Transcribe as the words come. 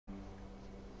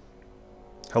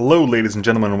Hello ladies and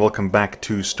gentlemen and welcome back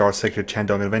to Starsector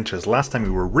Tiandong Adventures. Last time we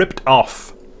were ripped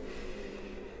off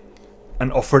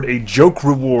and offered a joke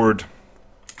reward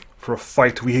for a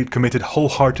fight we had committed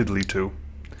wholeheartedly to.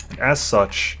 And as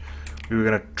such, we were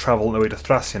going to travel away to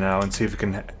Thracia now and see if we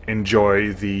can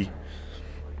enjoy the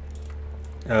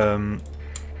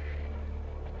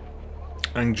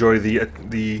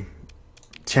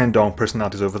Tiandong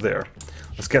personalities over there.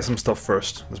 Let's get some stuff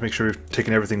first. Let's make sure we've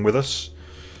taken everything with us.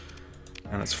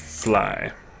 And let's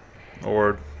fly.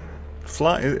 Or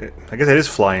fly? I guess it is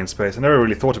fly in space. I never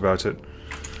really thought about it.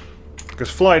 Because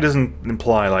fly doesn't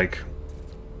imply, like,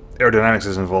 aerodynamics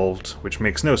is involved, which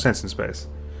makes no sense in space.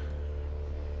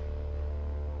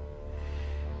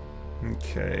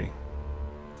 Okay.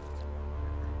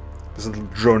 There's a little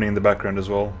droning in the background as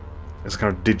well. It's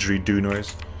kind of didgeridoo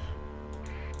noise.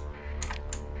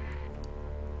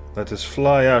 Let us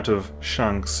fly out of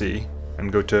Shaanxi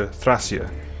and go to Thracia.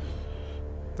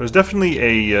 There's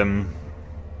definitely a Ooh,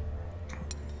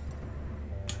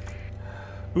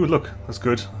 look, that's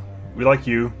good. We like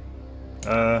you.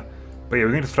 But yeah,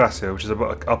 we're going to Thracia, which is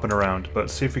about up and around.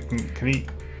 But see if we can we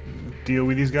deal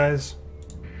with these guys?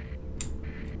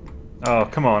 Oh,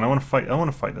 come on! I want to fight. I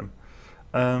want to fight them.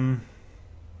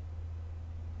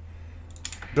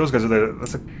 Those guys are there.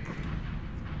 That's a.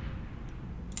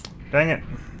 Dang it!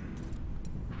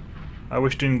 I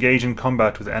wish to engage in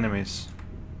combat with enemies.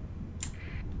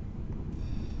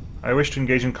 I wish to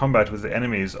engage in combat with the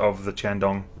enemies of the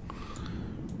Tiandong,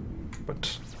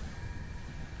 but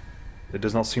there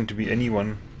does not seem to be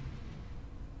anyone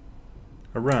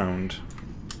around.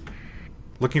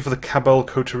 Looking for the Cabal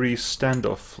Coterie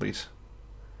standoff fleet.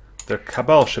 There are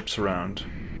Cabal ships around.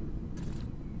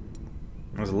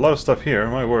 There's a lot of stuff here,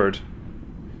 my word.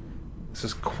 This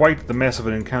is quite the mess of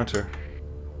an encounter.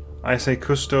 I say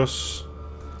Custos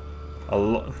a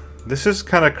lot. This is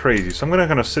kind of crazy, so I'm going to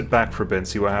kind of sit back for a bit and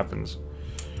see what happens.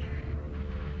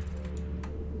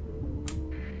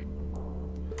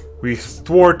 We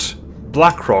thwart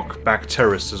BlackRock-backed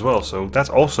terrorists as well, so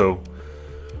that's also...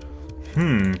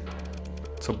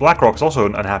 So BlackRock's also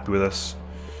unhappy with us.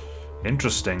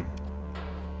 Interesting.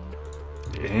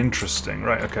 Interesting,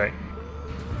 right, okay.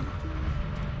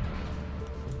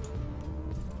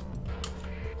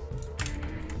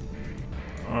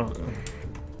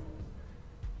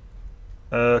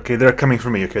 Okay, they're coming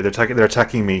for me. Okay, they're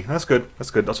attacking me. That's good.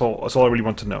 That's good. That's all I really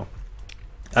want to know.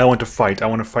 I want to fight. I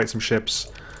want to fight some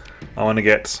ships. I want to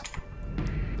get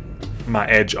my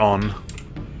edge on.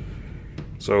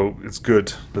 So it's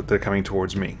good that they're coming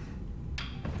towards me.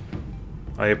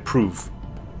 I approve.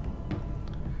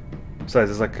 Besides,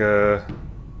 there's like an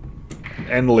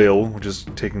Enlil, which is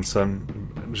taking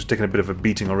a bit of a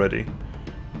beating already.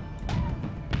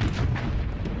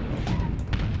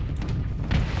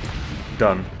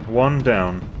 Done. One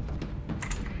down.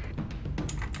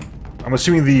 I'm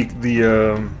assuming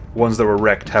the ones that were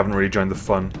wrecked haven't really joined the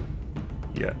fun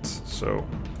yet, so...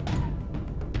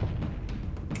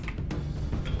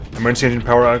 Emergency engine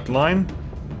power out line.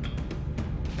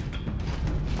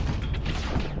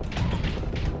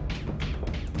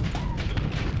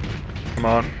 Come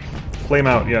on. Flame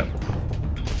out, yeah.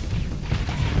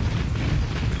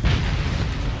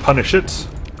 Punish it.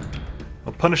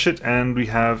 I'll punish it, and we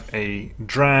have a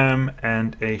Dram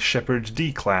and a Shepherd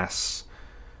D class,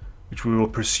 which we will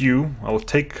pursue. I will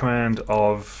take command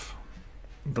of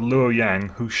the Luo Yang,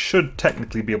 who should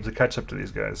technically be able to catch up to these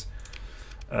guys.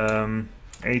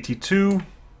 82,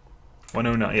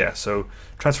 109, yeah, so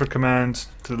transfer command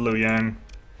to the Luo Yang,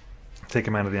 take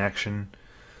command of the action.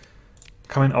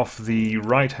 Coming off the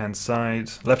right-hand side,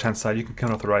 left-hand side, you can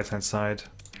come off the right-hand side.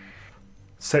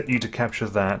 Set you to capture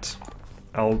that.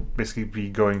 I'll basically be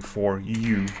going for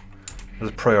you as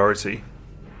a priority.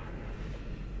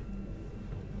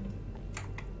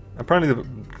 Apparently,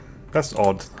 that's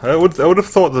odd. I would have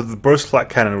thought that the burst flak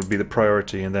cannon would be the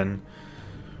priority, and then,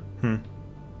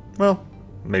 well,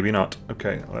 maybe not.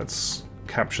 Okay, let's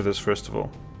capture this first of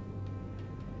all.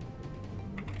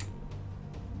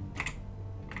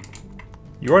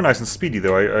 You are nice and speedy,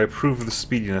 though. I approve of the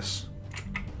speediness.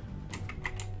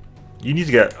 You need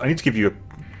to get. I need to give you a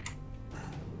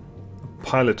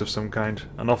pilot of some kind,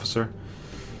 an officer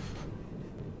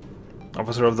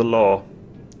of the law.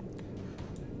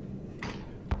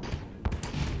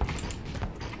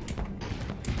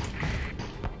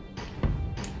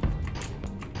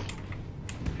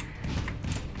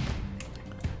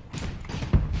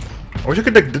 I wish I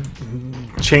could like,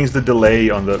 change the delay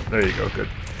on the. There you go, good.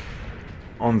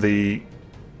 On the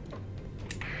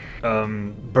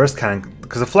burst cannon,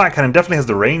 because the flak cannon definitely has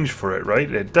the range for it,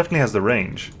 right? It definitely has the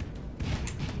range.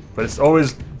 But it's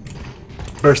always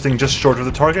bursting just short of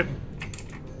the target.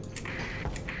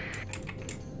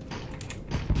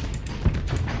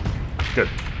 Good.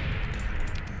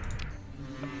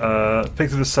 Pick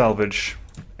through the salvage.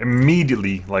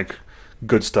 Immediately, like,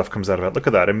 good stuff comes out of it. Look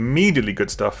at that. Immediately good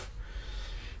stuff.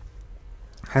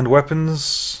 Hand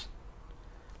weapons.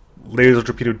 Laser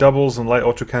torpedo doubles and light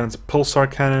autocannons.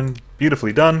 Pulsar cannon.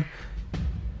 Beautifully done.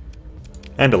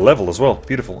 And a level as well.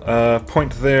 Beautiful.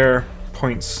 Point there.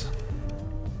 Points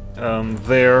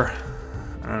there.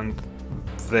 And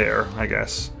there, I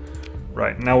guess.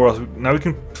 Right, now we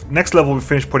can... Next level we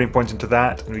finish putting points into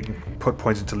that, and we can put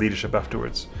points into leadership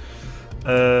afterwards.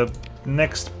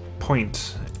 Next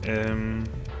point...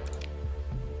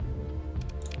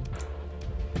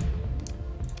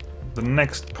 the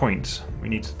next point we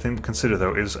need to consider,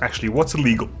 though, is actually what's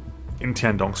illegal in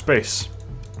Tiandong space.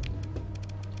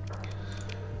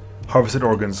 Harvested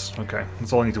organs. Okay,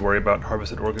 that's all I need to worry about.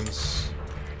 Harvested organs.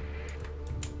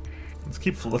 Let's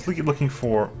keep looking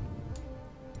for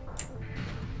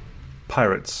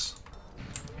pirates.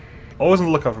 Always on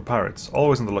the lookout for pirates.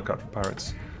 Always on the lookout for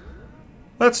pirates.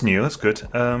 That's new. That's good.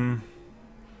 Oh,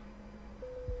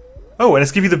 and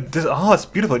it's give you the. Oh, it's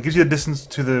beautiful. It gives you the distance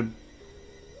to the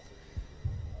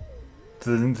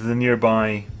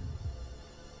nearby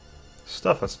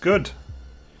stuff. That's good.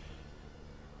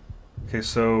 Okay,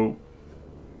 so.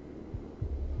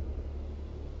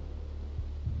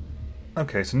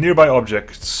 Okay, so nearby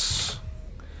objects.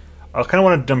 I kind of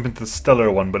want to jump into the stellar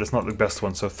one, but it's not the best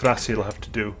one, so Thrasy will have to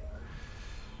do.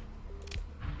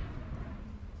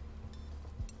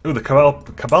 Ooh, the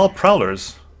Cabal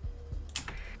Prowlers.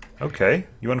 Okay,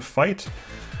 you want to fight?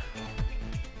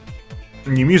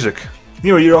 New music.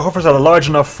 Nemo, your offers are large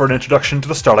enough for an introduction to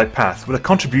the Starlight Path. With a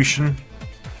contribution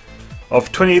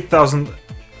of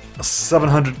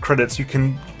 28,700 credits, you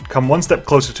can come one step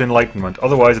closer to enlightenment.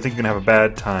 Otherwise, I think you're going to have a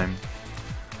bad time.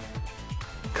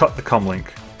 Cut the comlink.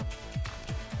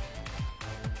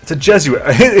 It's a Jesuit.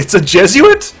 It's a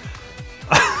Jesuit?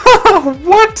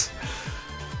 What?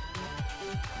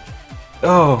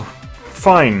 Oh,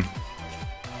 fine.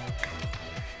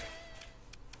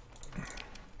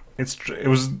 It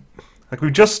was like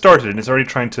we just started and it's already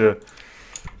trying to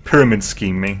pyramid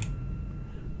scheme me.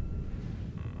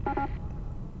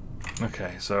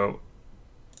 Okay, so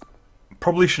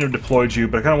probably should have deployed you,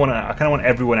 but I kind of want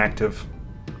everyone active.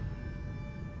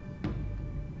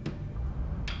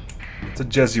 It's a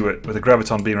Jesuit with a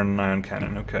graviton beam and an ion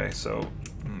cannon. Okay, so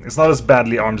it's not as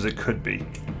badly armed as it could be.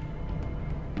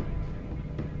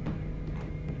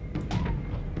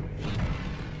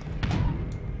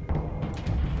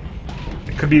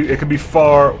 It could be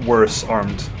far worse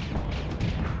armed.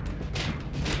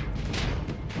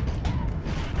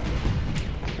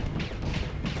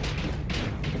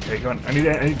 Okay, go on. I need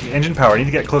engine power. I need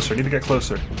to get closer. I need to get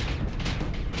closer.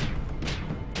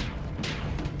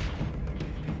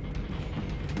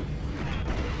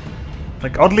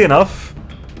 Like, oddly enough,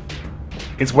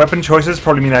 its weapon choices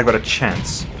probably mean I've got a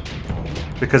chance.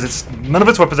 Because none of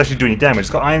its weapons actually do any damage. It's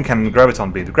got ion cannon and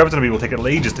graviton beam. The graviton beam will take it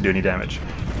ages to do any damage.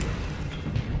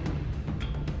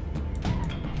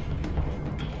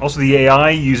 Also, the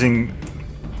AI uses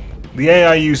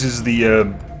the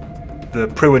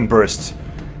Pruin burst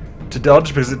to dodge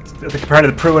because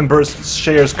apparently the Pruin burst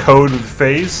shares code with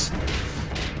phase.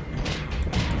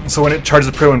 So when it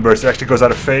charges the Pruin burst, it actually goes out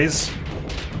of phase.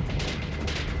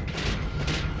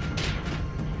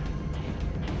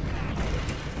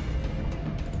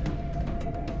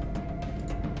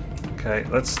 Okay,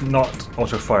 let's not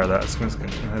auto fire that.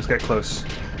 Let's get close.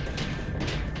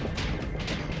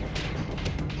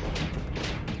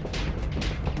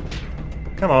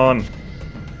 Come on.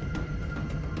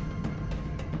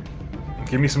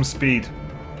 Give me some speed.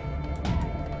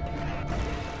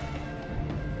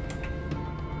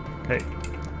 Okay.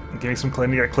 Give me some claim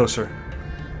to get closer.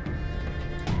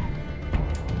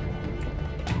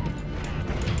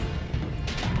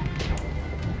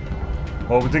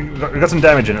 Well, we got some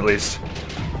damage in at least.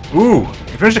 Ooh!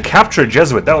 If we managed to capture a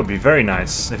Jesuit, that would be very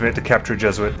nice if we had to capture a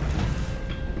Jesuit.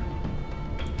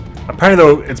 Apparently,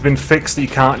 though, it's been fixed that you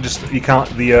can't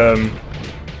the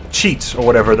cheat or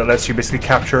whatever that lets you basically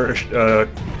capture a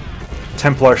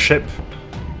Templar ship.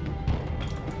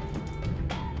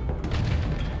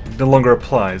 No longer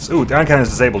applies. Ooh, the iron cannon is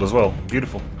disabled as well.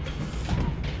 Beautiful.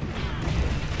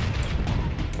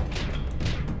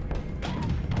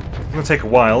 It's gonna take a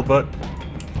while, but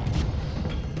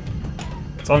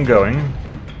it's ongoing.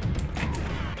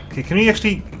 Okay, can we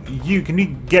actually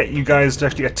get you guys to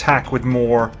actually attack with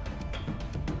more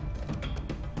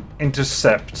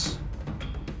intercept?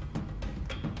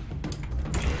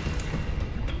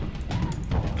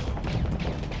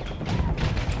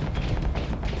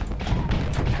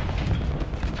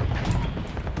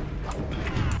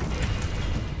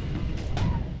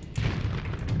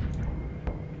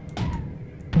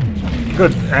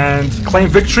 Good. And claim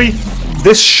victory.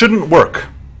 This shouldn't work.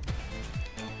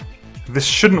 This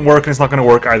shouldn't work, and it's not going to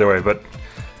work either way, but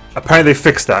apparently they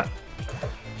fixed that.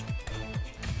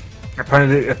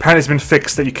 Apparently it's been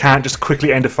fixed that you can't just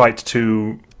quickly end a fight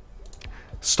to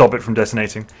stop it from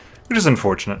detonating, which is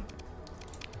unfortunate.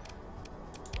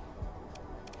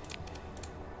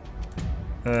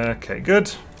 Okay,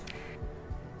 good.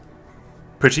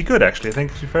 Pretty good, actually, I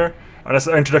think, to be fair. Oh, that's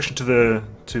our introduction to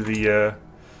the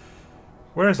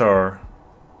where's our...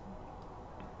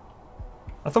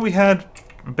 I thought we had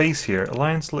a base here.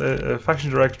 Alliance,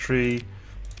 faction directory,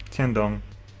 Tiandong.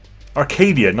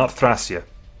 Arcadia, not Thracia.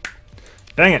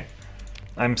 Dang it.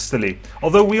 I'm silly.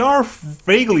 Although we are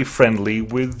vaguely friendly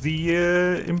with the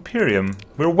Imperium.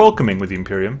 We're welcoming with the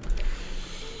Imperium.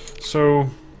 So...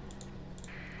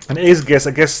 And I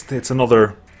guess it's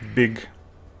another big...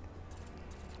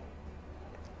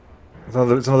 It's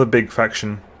another big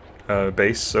faction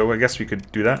base, so I guess we could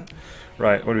do that.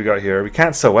 Right, what do we got here? We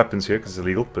can't sell weapons here because it's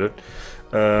illegal, but...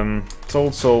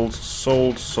 sold.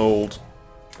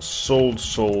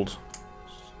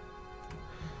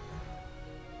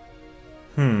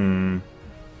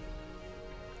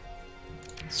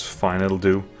 It's fine, it'll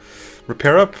do.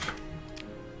 Repair up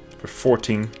for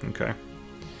 14. Okay.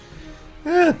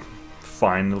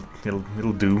 Fine. It'll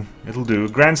do. It'll do.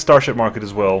 Grand Starship Market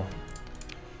as well.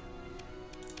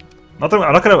 I'm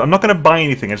not gonna buy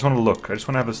anything. I just want to look. I just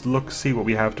want to have a look, see what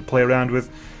we have to play around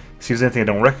with, see if there's anything I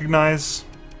don't recognize,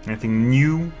 anything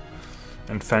new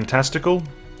and fantastical.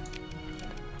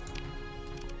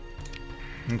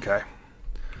 Okay.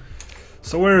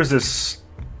 So where is this?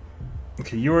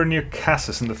 Okay, you're near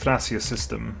Cassis in the Thracia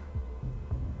system.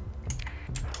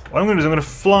 What I'm going to do is I'm going to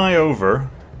fly over,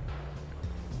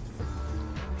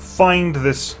 find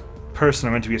this person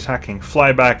I'm meant to be attacking,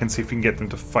 fly back and see if we can get them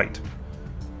to fight.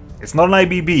 It's not an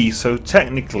IBB, so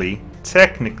technically,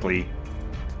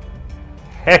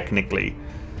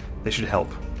 they should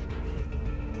help.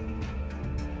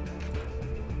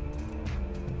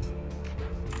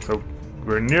 So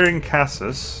we're nearing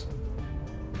Cassis.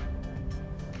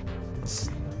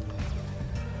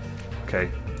 Okay,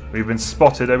 we've been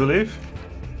spotted, I believe.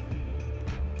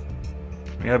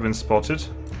 We have been spotted.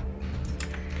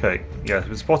 Okay, yeah, we've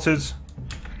been spotted.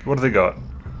 What do they got?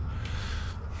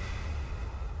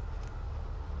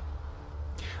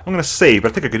 I'm gonna save,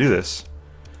 but I think I could do this.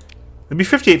 It'd be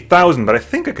 58,000, but I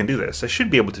think I can do this. I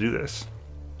should be able to do this.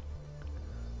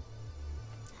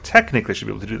 Technically, I should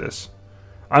be able to do this.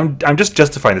 I'm just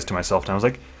justifying this to myself now. I was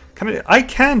like, I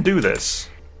can do this,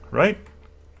 right?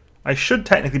 I should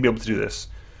technically be able to do this.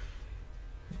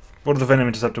 What are the Venom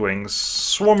Interceptor Wings?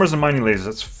 Swarmers and mining lasers,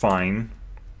 that's fine.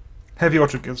 Heavy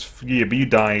auto... Yeah, but you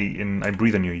die in... I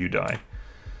breathe on you, you die.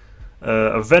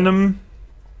 A Venom...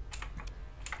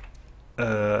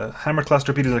 Hammer class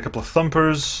torpedoes and a couple of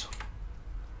thumpers.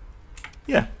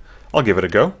 Yeah, I'll give it a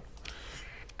go.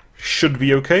 Should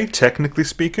be okay, technically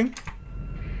speaking.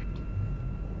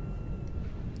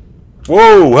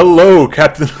 Whoa, hello,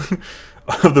 Captain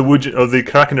of the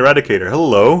Kraken Eradicator.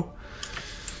 Hello.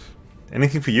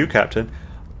 Anything for you, Captain?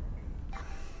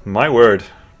 My word.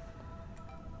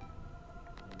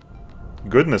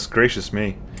 Goodness gracious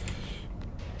me.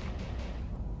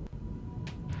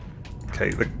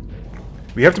 Okay,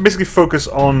 we have to basically focus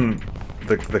on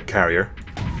the carrier.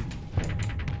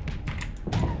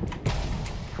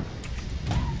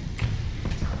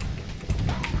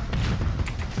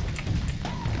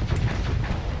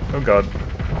 Oh god.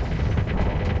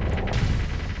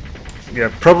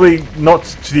 Yeah, probably not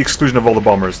to the exclusion of all the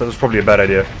bombers. That was probably a bad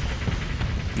idea.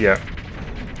 Yeah.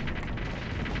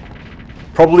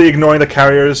 Probably ignoring the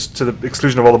carriers to the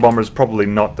exclusion of all the bombers, probably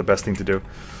not the best thing to do.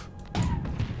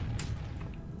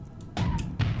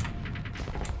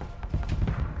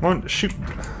 Come on, shoot.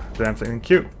 Damn thing,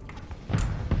 cute.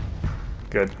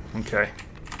 Good, okay.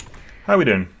 How are we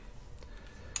doing?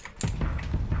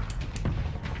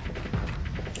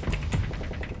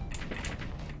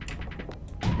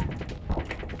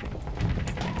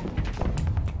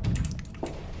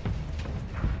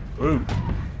 Ooh.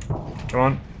 Come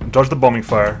on. Dodge the bombing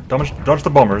fire. Dodge the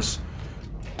bombers.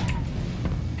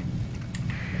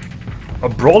 A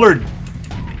brawler.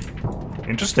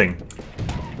 Interesting.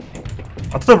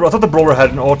 I thought the brawler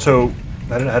had an auto.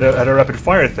 Had a rapid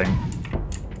fire thing.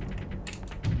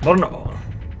 Not an.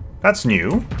 That's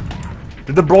new.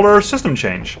 Did the brawler system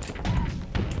change?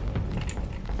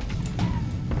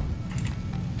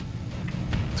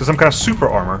 So some kind of super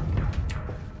armor.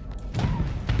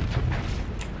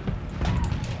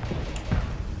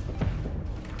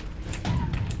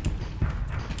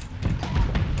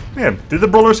 Yeah, did the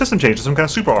brawler system change to some kind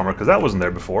of super armor? Because that wasn't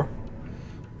there before.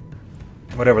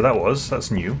 Whatever that was, that's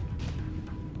new.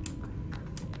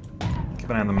 Keep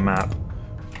an eye on the map.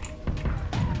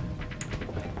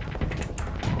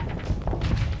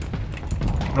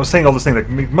 I was saying all this thing, like,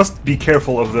 we must be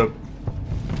careful of the...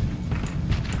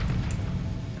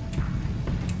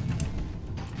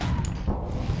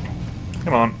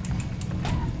 Come on.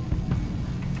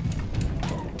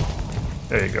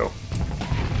 There you go.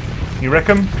 You wreck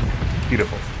him?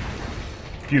 Beautiful.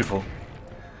 Beautiful.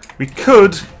 We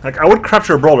could... Like, I would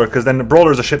capture a brawler, because then the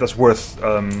brawler is a ship that's worth,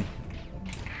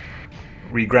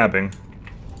 re-grabbing.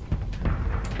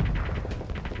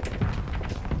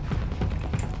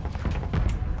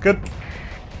 Good.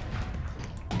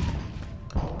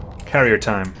 Carrier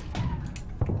time.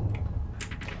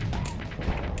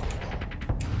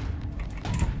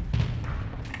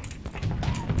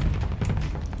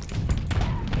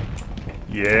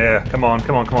 Yeah, come on,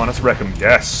 come on, come on, let's wreck him.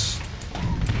 Yes!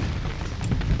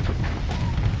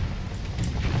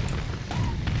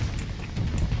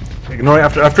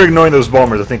 After ignoring those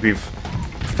bombers, I think we've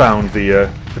found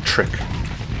the trick.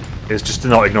 Is just to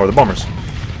not ignore the bombers.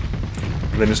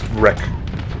 And then just wreck.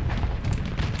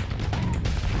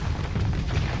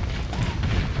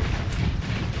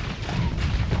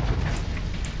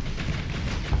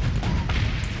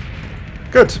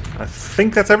 Good. I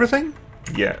think that's everything?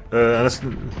 Yeah. Unless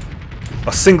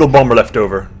a single bomber left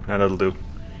over. And that'll do. Is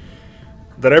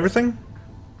that everything?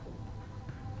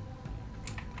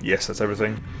 Yes, that's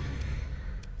everything.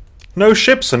 No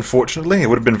ships, unfortunately. It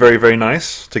would have been very, very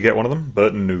nice to get one of them,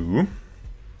 but no.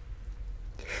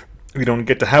 We don't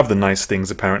get to have the nice things,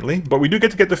 apparently. But we do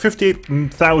get the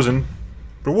 58,000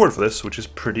 reward for this, which is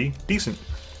pretty decent.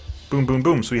 Boom, boom,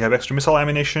 boom. So we have extra missile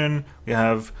ammunition. We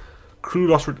have crew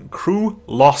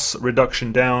loss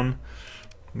reduction down.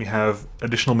 We have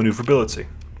additional maneuverability.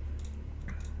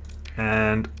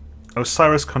 And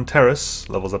Osiris Conteris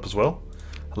levels up as well.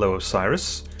 Hello,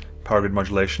 Osiris. Power grid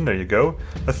modulation, there you go.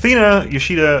 Athena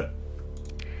Yoshida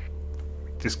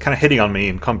is kind of hitting on me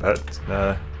in combat.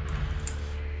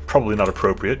 Probably not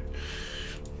appropriate.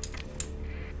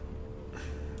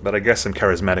 But I guess I'm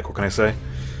charismatic, what can I say?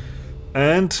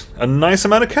 And a nice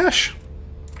amount of cash.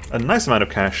 A nice amount of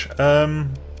cash.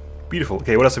 Beautiful.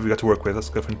 Okay, what else have we got to work with? Let's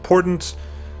go for important.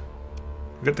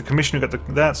 We've got the commission, we've got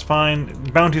the... That's fine.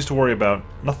 Bounties to worry about.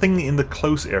 Nothing in the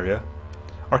close area.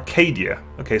 Arcadia.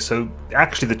 Okay, so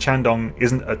actually the Tiandong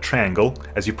isn't a triangle,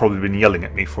 as you've probably been yelling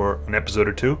at me for an episode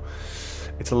or two.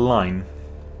 It's a line.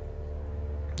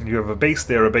 You have a base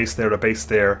there, a base there, a base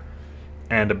there,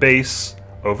 and a base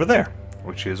over there,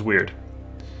 which is weird.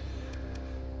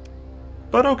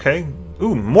 But okay.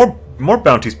 Ooh, more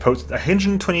bounties posted.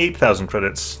 128,000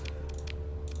 credits.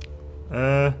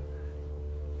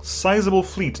 Sizable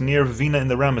fleet near Vina in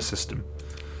the Rama system.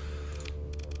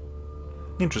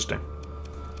 Interesting.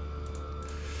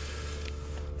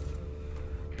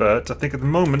 But I think at the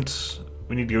moment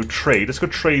we need to go trade. Let's go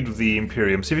trade with the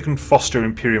Imperium. See if we can foster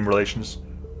Imperium relations.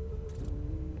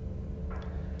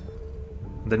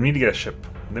 Then we need to get a ship.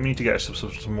 Then we need to get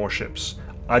some more ships.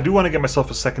 I do want to get myself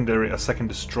a second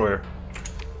destroyer.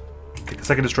 I think a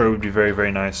second destroyer would be very,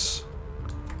 very nice.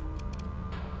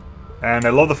 And I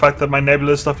love the fact that my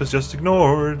nebula stuff is just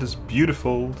ignored. It's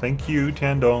beautiful. Thank you,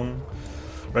 Tiandong.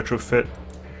 Retrofit.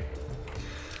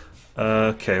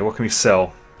 Okay, what can we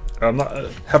sell?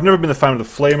 Have never been a fan of the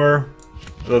Flamer,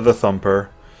 the Thumper.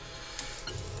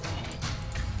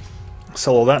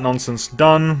 Sell all that nonsense.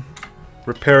 Done.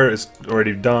 Repair is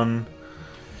already done.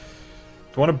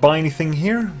 Do I want to buy anything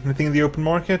here? Anything in the open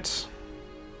market?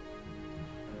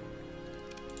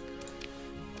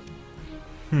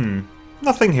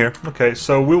 Nothing here. Okay,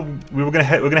 so we'll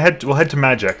head to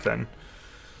Majak then.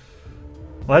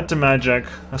 We'll head to Majak.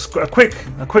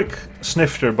 A quick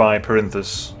snifter by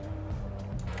Perinthus.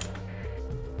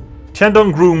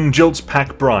 Tiandong groom jilts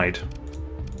pack bride.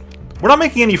 We're not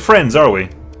making any friends, are we?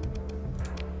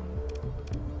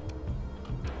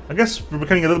 I guess we're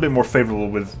becoming a little bit more favorable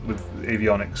with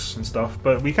avionics and stuff,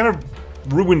 but we kind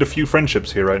of ruined a few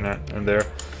friendships here right now and there.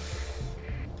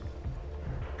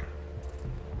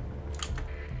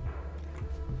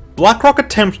 BlackRock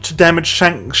attempt to damage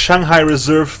Shanghai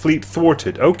Reserve Fleet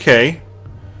thwarted. Okay.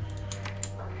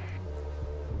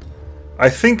 I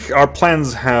think our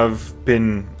plans have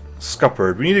been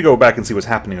scuppered. We need to go back and see what's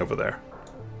happening over there.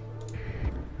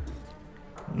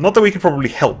 Not that we can probably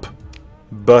help,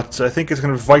 but I think it's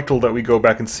kind of vital that we go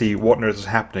back and see what on earth is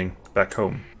happening back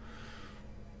home.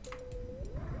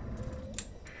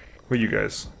 Who are you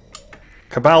guys?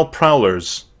 Cabal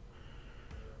Prowlers.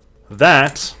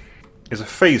 That is a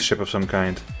phase ship of some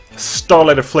kind.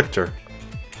 Starlight Afflictor.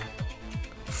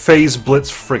 Phase Blitz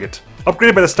Frigate.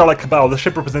 Upgraded by the Starlight Cabal, the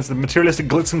ship represents the materialistic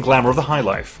glitz and glamour of the high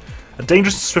life. A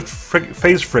dangerous swift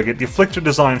phase frigate, the Afflictor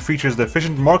design features the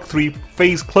efficient Mark III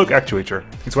phase cloak actuator.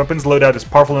 Its weapons loadout is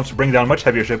powerful enough to bring down much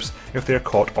heavier ships if they are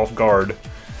caught off guard.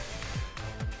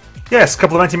 Yes, a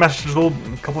couple of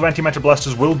anti-matter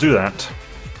blasters will do that.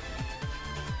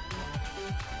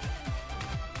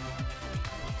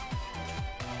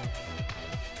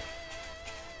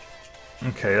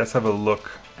 Okay, let's have a look.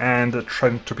 And a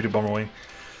Trident torpedo bomber wing.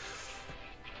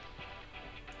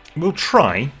 We'll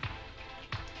try.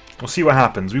 We'll see what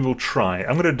happens. We will try.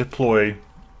 I'm going to deploy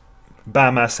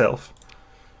by myself.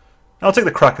 I'll take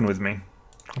the Kraken with me.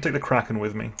 I'll take the Kraken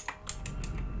with me.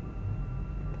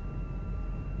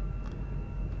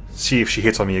 See if she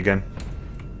hits on me again.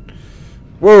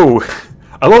 Whoa!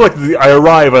 I love like I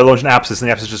arrive, I launch an Apsis,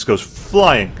 and the Apsis just goes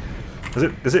flying.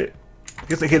 Is it?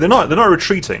 Okay, they're not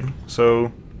retreating,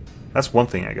 so that's one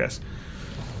thing, I guess.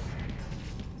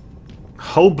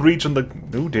 Hull breach on the...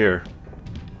 Oh dear.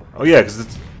 Oh yeah, because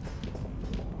it's...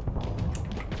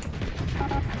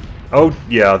 Oh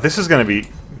yeah, this is gonna be...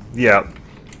 Yeah.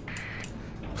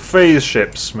 Phase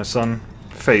ships, my son.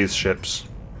 Phase ships.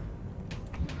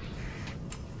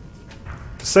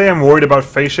 To say I'm worried about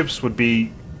phase ships would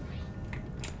be...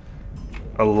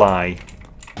 a lie.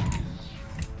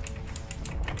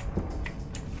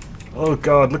 Oh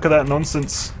god, look at that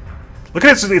nonsense. Look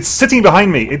at it, it's sitting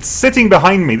behind me. It's sitting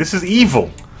behind me. This is evil.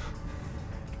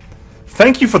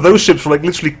 Thank you for those ships for like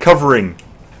literally covering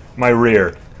my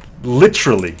rear.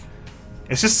 Literally.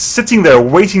 It's just sitting there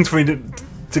waiting for me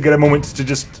to get a moment to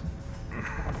just...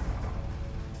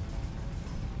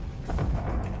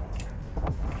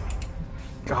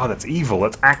 God, that's evil.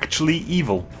 That's actually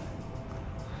evil.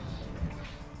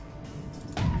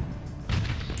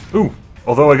 Ooh.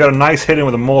 Although I got a nice hit in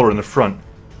with a mauler in the front.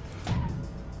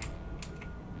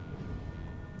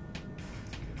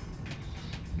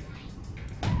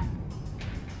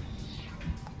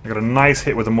 I got a nice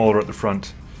hit with a mauler at the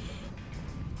front.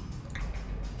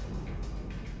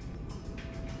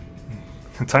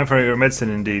 Time for your medicine,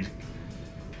 indeed.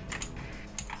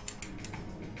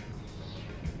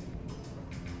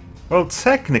 Well,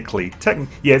 technically,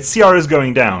 yeah, its CR is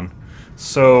going down,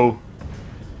 so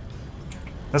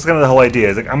that's kind of the whole idea.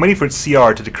 Is like I'm waiting for its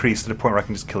CR to decrease to the point where I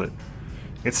can just kill it.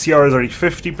 Its CR is already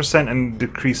 50% and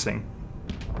decreasing.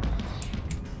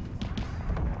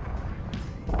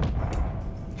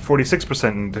 46%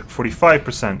 and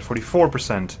 45%,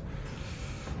 44%.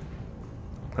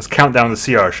 Let's count down the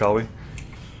CR, shall we?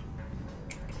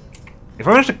 If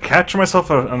I manage to capture myself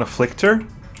an Afflictor,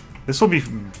 this will be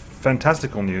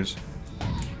fantastical news.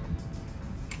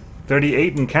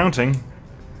 38 and counting.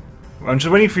 I'm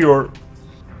just waiting for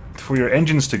your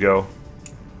engines to go.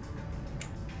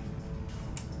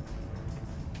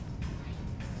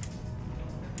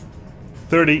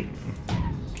 $30.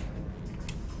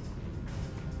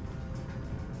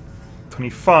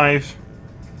 25.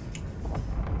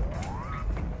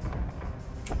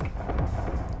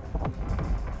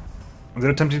 I'm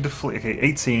attempting to flee. Okay,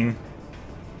 18.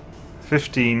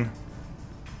 15.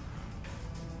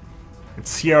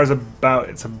 Its CR is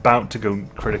about to go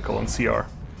critical on CR.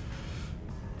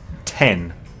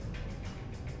 10.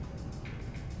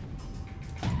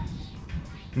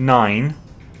 9.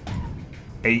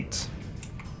 8.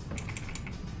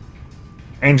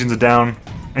 Engines are down.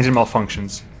 Engine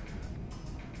malfunctions.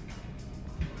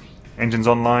 Engines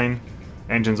online.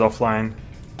 Engines offline.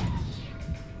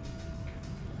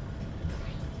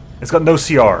 It's got no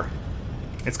CR.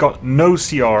 It's got no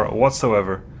CR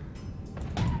whatsoever.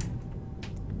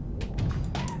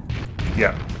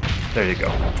 Yeah, there you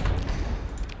go.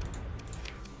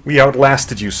 We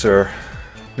outlasted you, sir.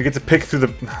 We get to pick through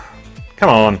the... Come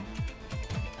on.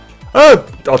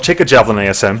 I'll take a Javelin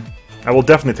ASM. I will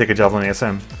definitely take a Javelin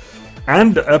ASM.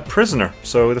 And a prisoner,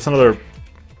 so that's another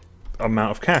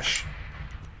amount of cash.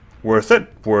 Worth it,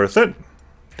 worth it.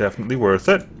 Definitely worth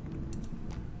it.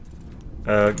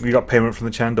 We got payment from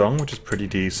the Tiandong, which is pretty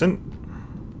decent.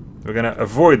 We're gonna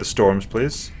avoid the storms,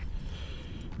 please.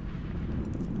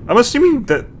 I'm assuming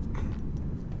that...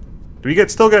 Do we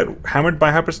still get hammered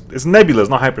by hyperspace? It's nebulas,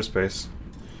 not hyperspace.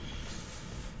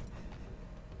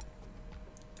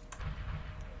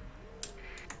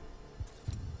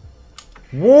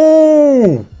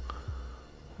 Whoa!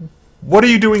 What are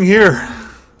you doing here?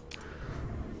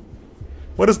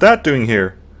 What is that doing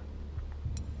here?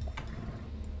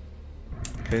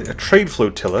 Okay, a trade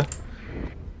flotilla.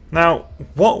 Now,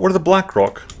 what were the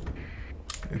BlackRock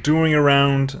doing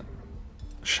around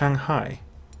Shanghai?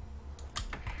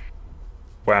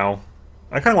 Wow.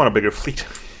 I kind of want a bigger fleet.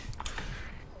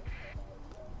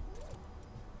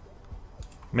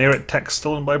 Merit tech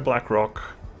stolen by BlackRock.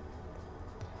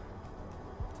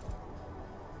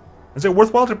 Is it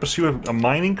worthwhile to pursue a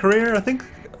mining career? I think,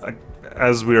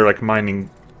 as we're like a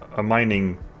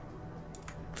mining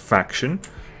faction,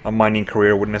 a mining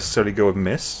career wouldn't necessarily go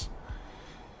amiss.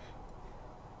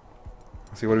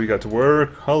 Let's see, what do we got to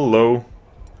work? Hello.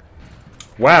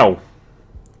 Wow,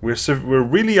 we're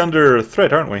really under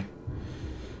threat, aren't we?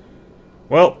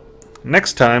 Well,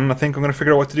 next time I think I'm going to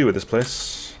figure out what to do with this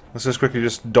place. Let's just quickly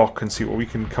just dock and see what we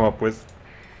can come up with.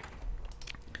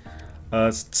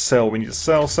 Sell. We need to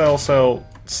sell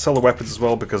the weapons as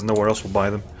well because nowhere else will buy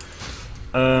them.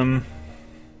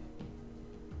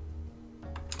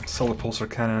 Sell the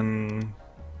pulsar cannon.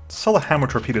 Sell the hammer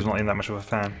torpedoes. Not even that much of a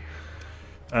fan.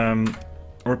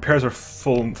 Repairs are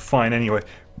fine anyway.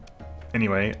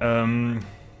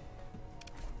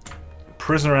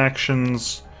 Prisoner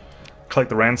actions. Collect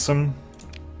the ransom.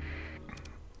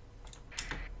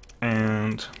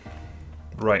 And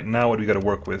right now, what do we got to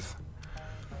work with?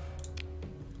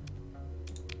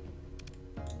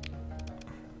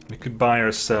 We could buy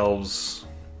ourselves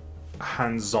a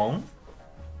hands-on.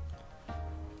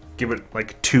 Give it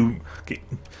like 2.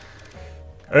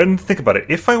 And think about it.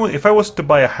 If I was to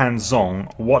buy a hands-on,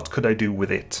 what could I do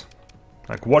with it?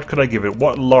 Like, what could I give it?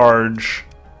 What large?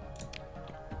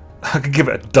 I could give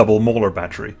it a double molar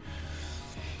battery.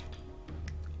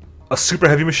 A super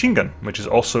heavy machine gun, which is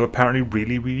also apparently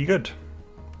really, really good.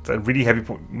 It's a really heavy.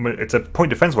 It's a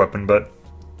point defense weapon, but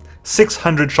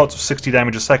 600 shots of 60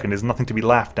 damage a second is nothing to be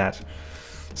laughed at,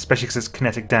 especially because it's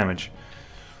kinetic damage,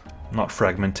 not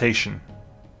fragmentation.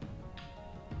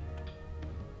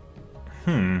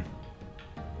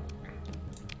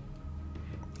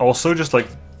 Also, just like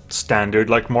standard,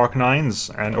 like Mark 9s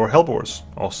and or Hellbores,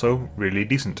 also really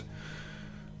decent.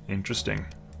 Interesting.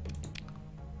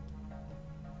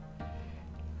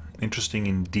 Interesting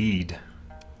indeed.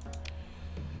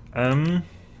 We'll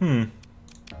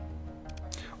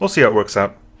see how it works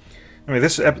out. Anyway,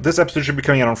 this episode should be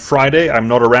coming out on Friday. I'm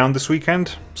not around this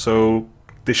weekend, so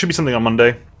there should be something on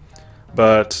Monday.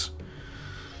 But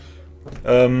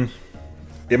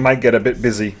it might get a bit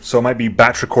busy, so I might be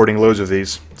batch recording loads of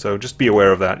these. So just be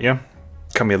aware of that, yeah?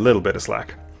 Cut me a little bit of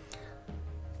slack.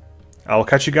 I'll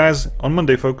catch you guys on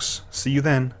Monday, folks. See you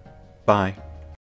then. Bye.